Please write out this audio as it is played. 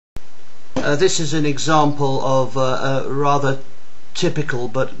This is an example of a rather typical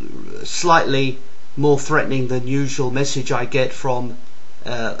but slightly more threatening than usual message I get from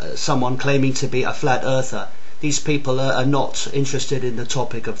someone claiming to be a flat earther. These people are not interested in the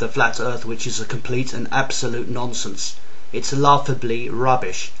topic of the flat earth, which is a complete and absolute nonsense. It's laughably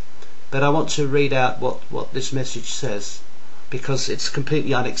rubbish. But I want to read out what this message says, because it's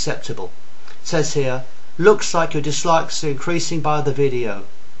completely unacceptable. It says here, "Looks like your dislikes are increasing by the video.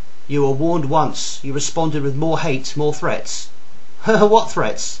 You were warned once. You responded with more hate, more threats." What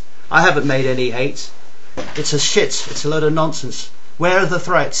threats? I haven't made any hate. It's a shit. It's a load of nonsense. Where are the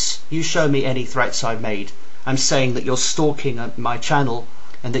threats? You show me any threats I've made. I'm saying that you're stalking my channel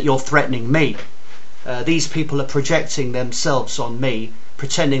and that you're threatening me. These people are projecting themselves on me,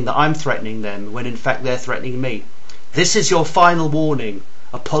 pretending that I'm threatening them when in fact they're threatening me. This is your final warning.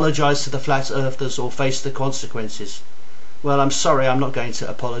 Apologise to the flat earthers or face the consequences. Well, I'm sorry, I'm not going to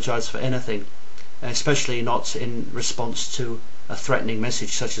apologise for anything, especially not in response to a threatening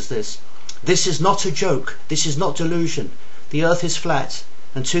message such as this. This is not a joke. This is not delusion. The earth is flat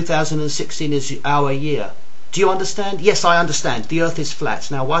and 2016 is our year. Do you understand? Yes, I understand. The earth is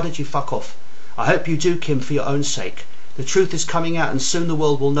flat. Now, why did you fuck off? I hope you do, Kim, for your own sake. The truth is coming out and soon the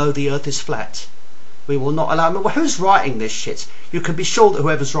world will know the earth is flat. We will not allow... Well, who's writing this shit? You can be sure that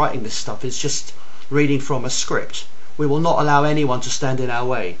whoever's writing this stuff is just reading from a script. We will not allow anyone to stand in our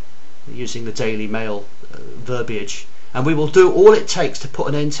way, using the Daily Mail verbiage. And we will do all it takes to put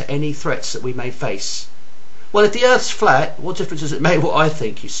an end to any threats that we may face. Well, if the earth's flat, what difference does it make what I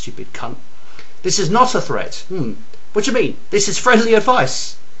think, you stupid cunt? This is not a threat. What do you mean? This is friendly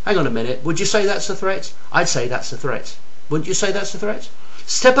advice. Hang on a minute. Would you say that's a threat? I'd say that's a threat. Wouldn't you say that's a threat?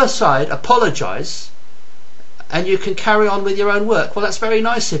 Step aside, apologise, and you can carry on with your own work. Well, that's very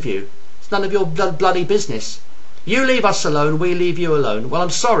nice of you. It's none of your bloody business. You leave us alone, we leave you alone. Well, I'm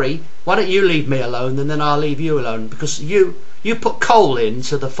sorry. Why don't you leave me alone, and then I'll leave you alone? Because you put coal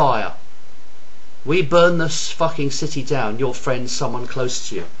into the fire. We burn this fucking city down. Your friend, someone close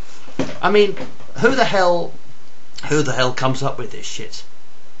to you. I mean, who the hell comes up with this shit?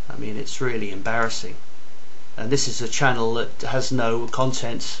 I mean, it's really embarrassing. And this is a channel that has no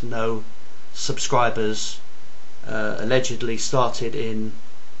content, no subscribers, allegedly started in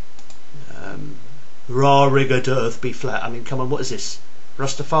Ra Rigga de Earth Be Flat. I mean, come on, what is this?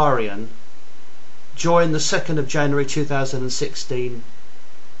 Rastafarian. Joined the 2nd of January 2016.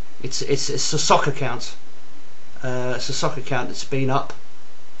 It's a sock account. It's a sock account that's been up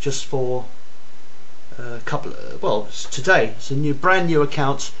just for a couple well, today. It's a brand new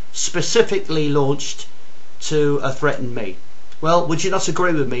account specifically launched to threaten me. Well, would you not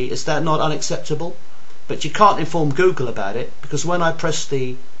agree with me? Is that not unacceptable? But you can't inform Google about it, because when I press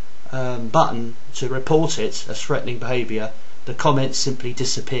the button to report it as threatening behaviour, the comments simply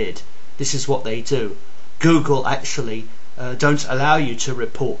disappeared. This is what they do. Google actually don't allow you to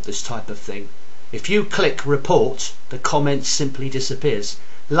report this type of thing. If you click report, the comment simply disappears.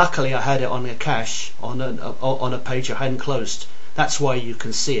 Luckily, I had it on a cache on a page I hadn't closed. That's why you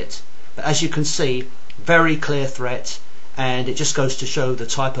can see it. But as you can see, very clear threat, and it just goes to show the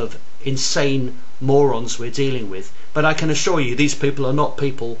type of insane morons we're dealing with. But I can assure you, these people are not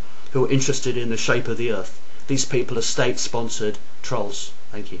people who are interested in the shape of the earth. These people are state-sponsored trolls.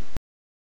 Thank you.